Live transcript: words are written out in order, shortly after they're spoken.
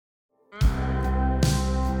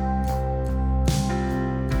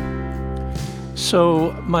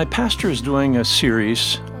So, my pastor is doing a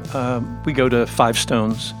series. We go to Five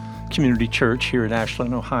Stones Community Church here in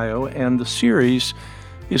Ashland, Ohio, and the series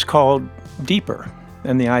is called Deeper.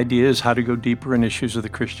 And the idea is how to go deeper in issues of the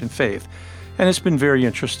Christian faith. And it's been very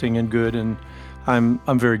interesting and good, and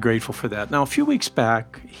I'm very grateful for that. Now, a few weeks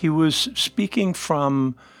back, he was speaking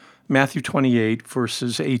from Matthew 28,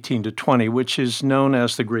 verses 18 to 20, which is known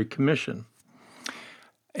as the Great Commission.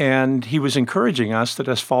 And he was encouraging us that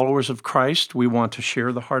as followers of Christ, we want to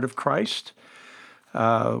share the heart of Christ.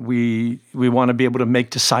 We want to be able to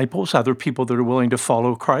make disciples, other people that are willing to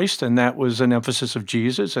follow Christ, and that was an emphasis of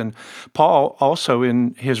Jesus. And Paul also,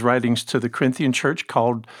 in his writings to the Corinthian church,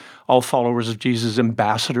 called all followers of Jesus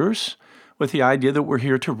ambassadors, with the idea that we're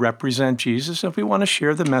here to represent Jesus and we want to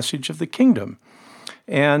share the message of the kingdom.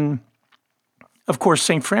 And of course,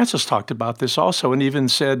 St. Francis talked about this also and even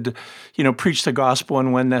said, preach the gospel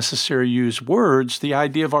and when necessary use words. The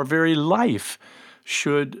idea of our very life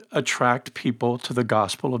should attract people to the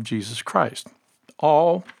gospel of Jesus Christ.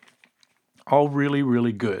 All really,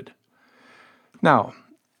 really good. Now,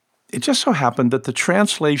 it just so happened that the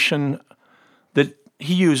translation that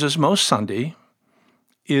he uses most Sunday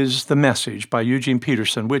is The Message by Eugene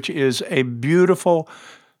Peterson, which is a beautiful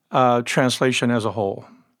translation as a whole.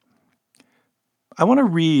 I want to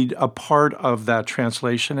read a part of that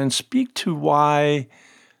translation and speak to why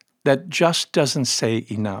that just doesn't say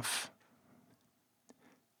enough.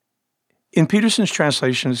 In Peterson's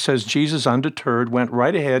translation, it says, Jesus, undeterred, went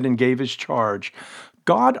right ahead and gave his charge.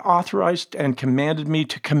 God authorized and commanded me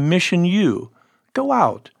to commission you. Go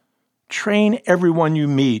out, train everyone you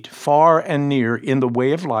meet, far and near, in the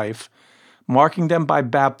way of life, marking them by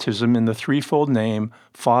baptism in the threefold name,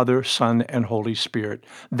 Father, Son, and Holy Spirit.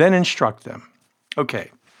 Then instruct them.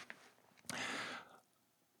 Okay.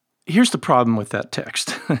 Here's the problem with that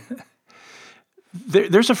text.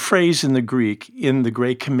 There's a phrase in the Greek, in the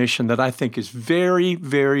Great Commission, that I think is very,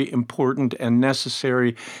 very important and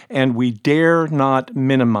necessary, and we dare not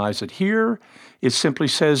minimize it. Here, it simply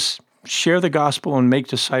says, share the gospel and make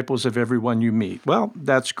disciples of everyone you meet. Well,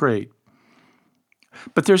 that's great.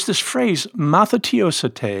 But there's this phrase,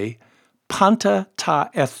 mathetiosate panta ta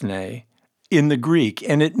ethne, in the Greek,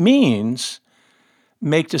 and it means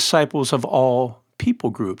make disciples of all people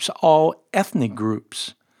groups, all ethnic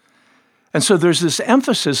groups. And so there's this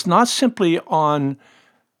emphasis not simply on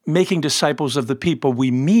making disciples of the people we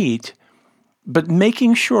meet, but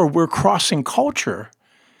making sure we're crossing culture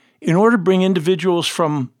in order to bring individuals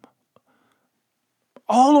from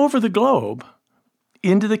all over the globe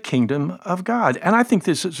into the kingdom of God. And I think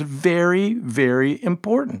this is very, very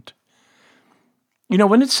important.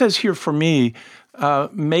 When it says here for me,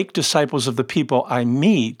 make disciples of the people I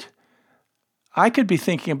meet, I could be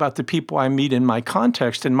thinking about the people I meet in my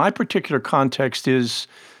context. And my particular context is,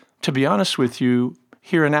 to be honest with you,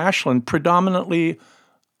 here in Ashland, predominantly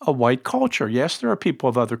a white culture. Yes, there are people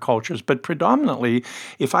of other cultures, but predominantly,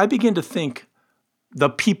 if I begin to think the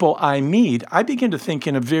people I meet, I begin to think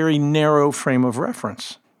in a very narrow frame of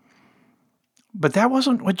reference. But that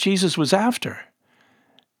wasn't what Jesus was after.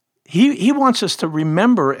 He wants us to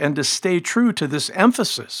remember and to stay true to this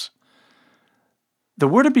emphasis that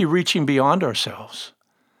we're to be reaching beyond ourselves.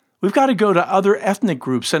 We've got to go to other ethnic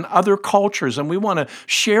groups and other cultures, and we want to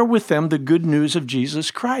share with them the good news of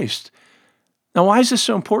Jesus Christ. Now, why is this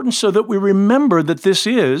so important? So that we remember that this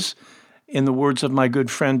is, in the words of my good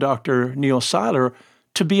friend Dr. Neil Seiler,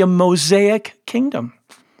 to be a mosaic kingdom.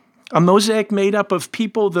 A mosaic made up of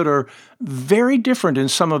people that are very different in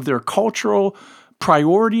some of their cultural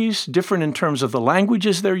priorities, different in terms of the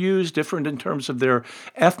languages they're used, different in terms of their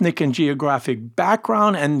ethnic and geographic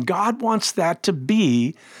background, and God wants that to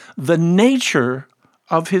be the nature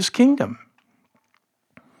of his kingdom.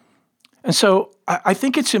 And so I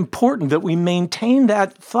think it's important that we maintain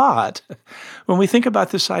that thought when we think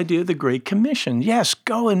about this idea of the Great Commission. Yes,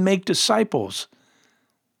 go and make disciples,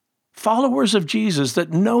 followers of Jesus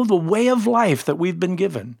that know the way of life that we've been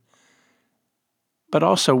given. But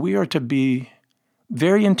also we are to be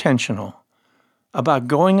very intentional about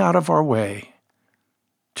going out of our way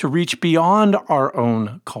to reach beyond our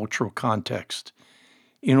own cultural context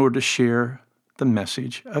in order to share the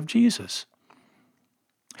message of Jesus.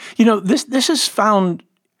 This is found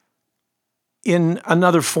in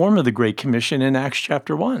another form of the Great Commission in Acts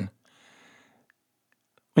chapter 1.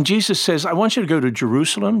 When Jesus says, I want you to go to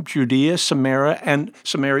Jerusalem, Judea, Samaria,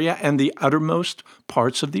 and the uttermost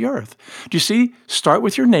parts of the earth. Do you see? Start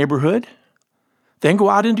with your neighborhood, then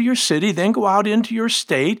go out into your city, then go out into your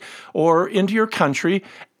state or into your country,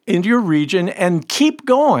 into your region, and keep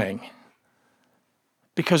going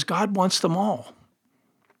because God wants them all.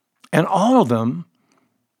 And all of them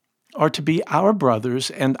are to be our brothers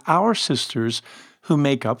and our sisters who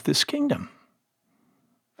make up this kingdom.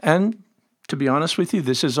 And to be honest with you,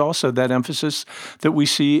 this is also that emphasis that we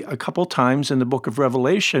see a couple times in the book of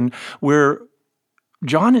Revelation, where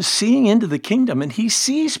John is seeing into the kingdom and he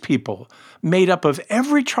sees people made up of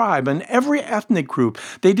every tribe and every ethnic group.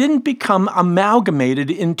 They didn't become amalgamated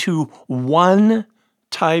into one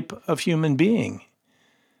type of human being.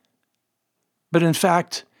 But in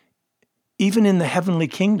fact, even in the heavenly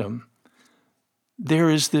kingdom, there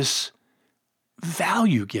is this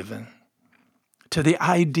value given to the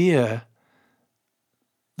idea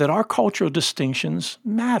that our cultural distinctions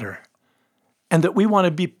matter and that we want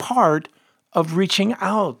to be part of reaching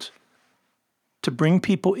out to bring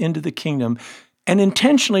people into the kingdom and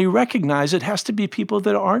intentionally recognize it has to be people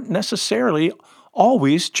that aren't necessarily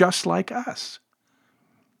always just like us.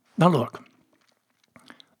 Now look,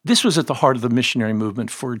 this was at the heart of the missionary movement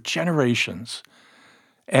for generations.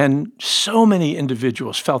 And so many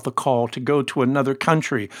individuals felt the call to go to another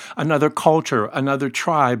country, another culture, another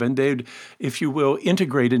tribe, and they'd, if you will,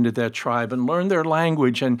 integrate into that tribe and learn their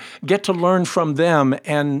language and get to learn from them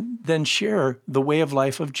and then share the way of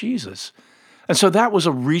life of Jesus. And so that was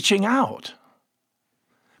a reaching out.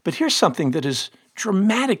 But here's something that has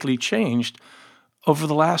dramatically changed over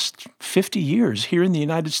the last 50 years here in the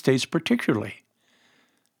United States particularly.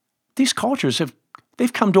 These cultures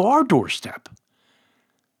they've come to our doorstep.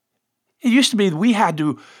 It used to be that we had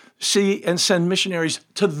to see and send missionaries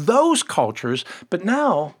to those cultures, but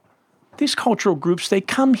now these cultural groups, they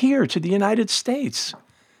come here to the United States.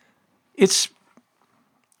 It's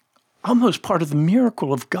almost part of the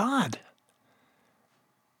miracle of God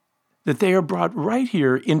that they are brought right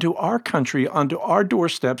here into our country, onto our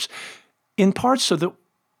doorsteps, in part so that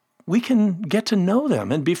we can get to know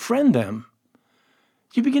them and befriend them.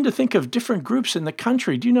 You begin to think of different groups in the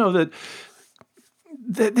country. Do you know that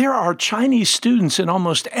there are Chinese students in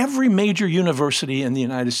almost every major university in the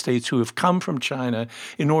United States who have come from China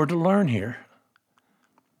in order to learn here?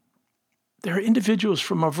 There are individuals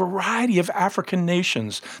from a variety of African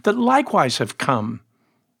nations that likewise have come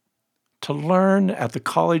to learn at the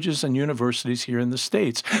colleges and universities here in the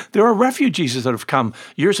States. There are refugees that have come.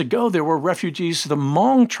 Years ago, there were refugees, the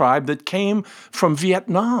Hmong tribe that came from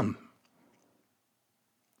Vietnam.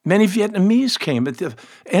 Many Vietnamese came at the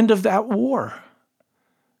end of that war.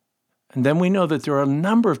 And then we know that there are a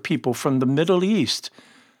number of people from the Middle East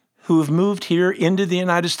who have moved here into the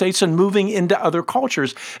United States and moving into other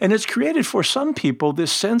cultures. And it's created for some people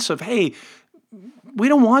this sense of, hey, we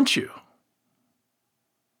don't want you.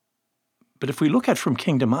 But if we look at it from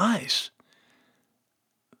kingdom eyes,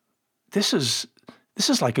 this is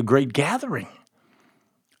like a great gathering.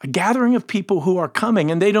 A gathering of people who are coming,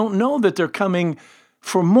 and they don't know that they're coming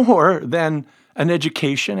for more than an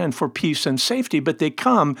education and for peace and safety, but they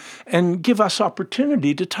come and give us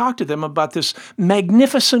opportunity to talk to them about this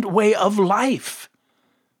magnificent way of life,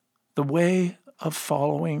 the way of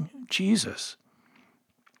following Jesus.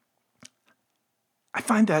 I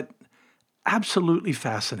find that absolutely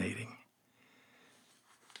fascinating,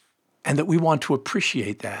 and that we want to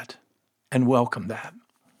appreciate that and welcome that.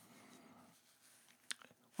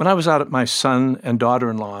 When I was out at my son and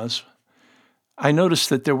daughter-in-law's, I noticed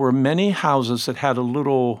that there were many houses that had a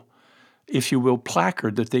little, if you will,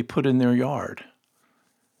 placard that they put in their yard.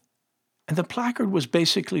 And the placard was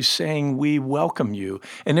basically saying, we welcome you.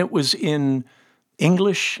 And it was in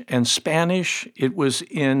English and Spanish. It was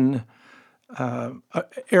in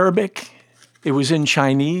Arabic. It was in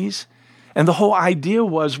Chinese. And the whole idea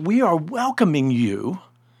was, we are welcoming you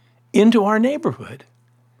into our neighborhood.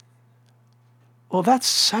 Well, that's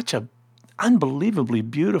such an unbelievably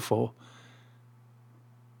beautiful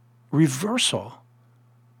reversal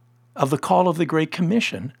of the call of the Great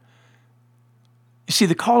Commission. You see,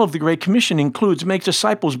 the call of the Great Commission includes make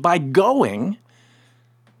disciples by going.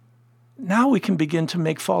 Now we can begin to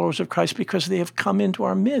make followers of Christ because they have come into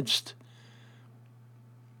our midst.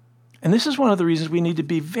 And this is one of the reasons we need to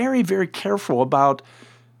be very, very careful about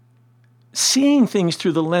seeing things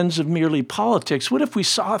through the lens of merely politics. What if we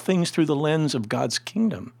saw things through the lens of God's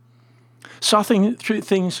kingdom? Saw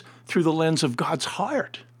things through the lens of God's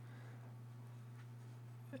heart?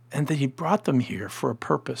 And that he brought them here for a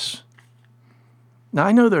purpose. Now,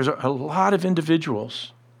 I know there's a lot of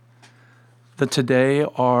individuals that today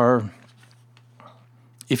are,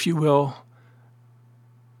 if you will,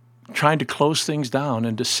 trying to close things down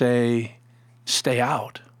and to say, stay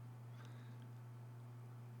out.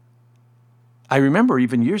 I remember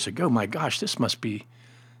even years ago, my gosh, this must be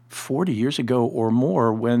 40 years ago or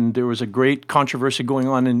more, when there was a great controversy going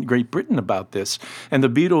on in Great Britain about this. And the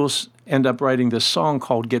Beatles end up writing this song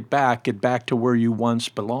called Get Back to Where You Once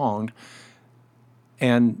Belonged.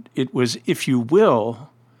 And it was, if you will,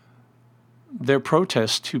 their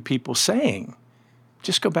protest to people saying,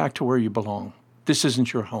 just go back to where you belong. This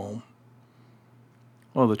isn't your home.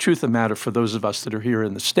 Well, the truth of the matter, for those of us that are here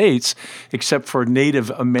in the States, except for Native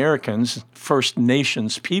Americans, First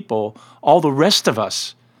Nations people, all the rest of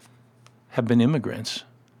us have been immigrants.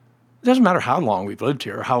 It doesn't matter how long we've lived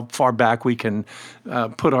here, how far back we can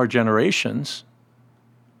put our generations.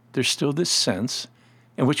 There's still this sense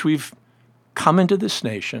in which we've come into this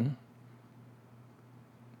nation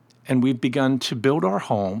and we've begun to build our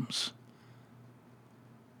homes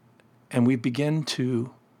and we begin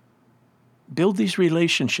to build these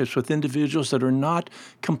relationships with individuals that are not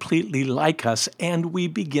completely like us, and we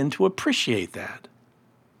begin to appreciate that.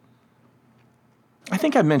 I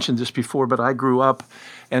think I mentioned this before, but I grew up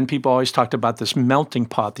and people always talked about this melting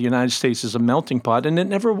pot. The United States is a melting pot, and it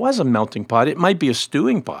never was a melting pot. It might be a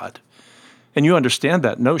stewing pot. And you understand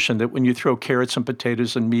that notion that when you throw carrots and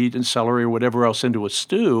potatoes and meat and celery or whatever else into a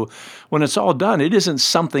stew, when it's all done, it isn't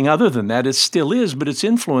something other than that. It still is, but it's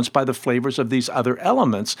influenced by the flavors of these other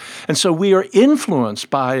elements. And so we are influenced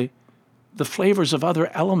by the flavors of other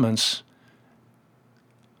elements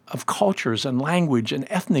of cultures and language and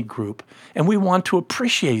ethnic group, and we want to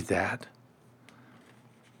appreciate that.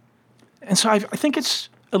 And so I think it's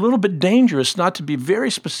a little bit dangerous not to be very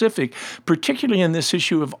specific, particularly in this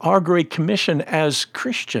issue of our Great Commission as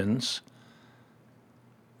Christians,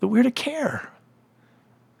 that we're to care,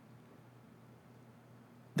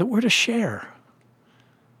 that we're to share.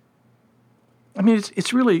 I mean,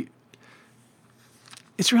 it's really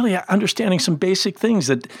understanding some basic things,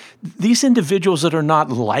 that these individuals that are not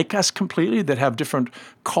like us completely, that have different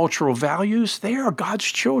cultural values, they are God's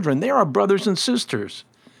children. They are our brothers and sisters.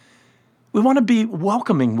 We want to be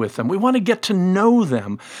welcoming with them. We want to get to know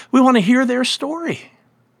them. We want to hear their story.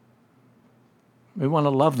 We want to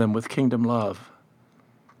love them with kingdom love.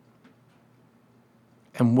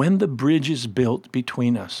 And when the bridge is built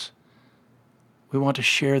between us, we want to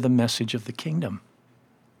share the message of the kingdom.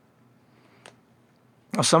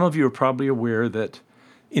 Now, some of you are probably aware that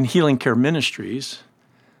in Healing Care Ministries,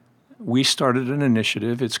 we started an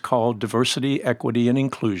initiative. It's called Diversity, Equity, and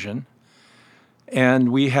Inclusion.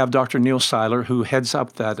 And we have Dr. Neil Seiler, who heads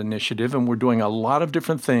up that initiative, and we're doing a lot of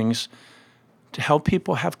different things to help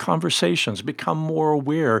people have conversations, become more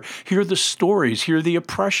aware, hear the stories, hear the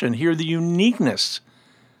oppression, hear the uniqueness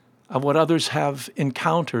of what others have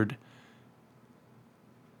encountered.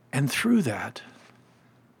 And through that,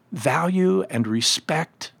 value and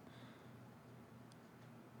respect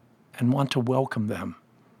and want to welcome them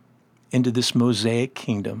into this Mosaic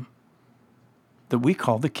kingdom that we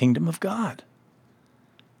call the kingdom of God.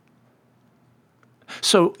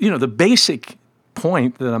 So, the basic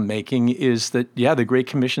point that I'm making is that, the Great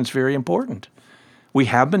Commission is very important. We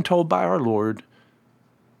have been told by our Lord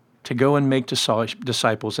to go and make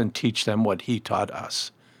disciples and teach them what he taught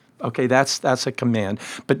us. Okay, that's a command.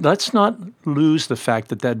 But let's not lose the fact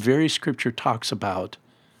that very scripture talks about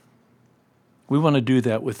we want to do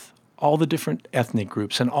that with all the different ethnic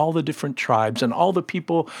groups and all the different tribes and all the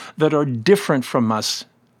people that are different from us.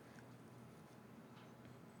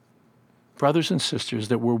 Brothers and sisters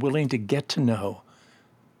that we're willing to get to know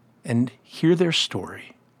and hear their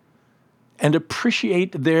story and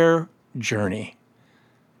appreciate their journey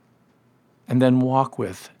and then walk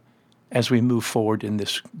with as we move forward in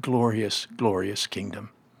this glorious, glorious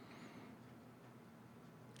kingdom.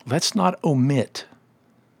 Let's not omit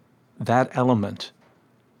that element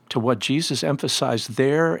to what Jesus emphasized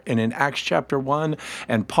there and in Acts chapter 1,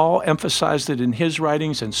 and Paul emphasized it in his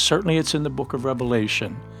writings, and certainly it's in the book of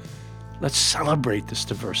Revelation. Let's celebrate this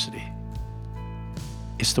diversity.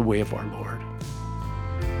 It's the way of our Lord.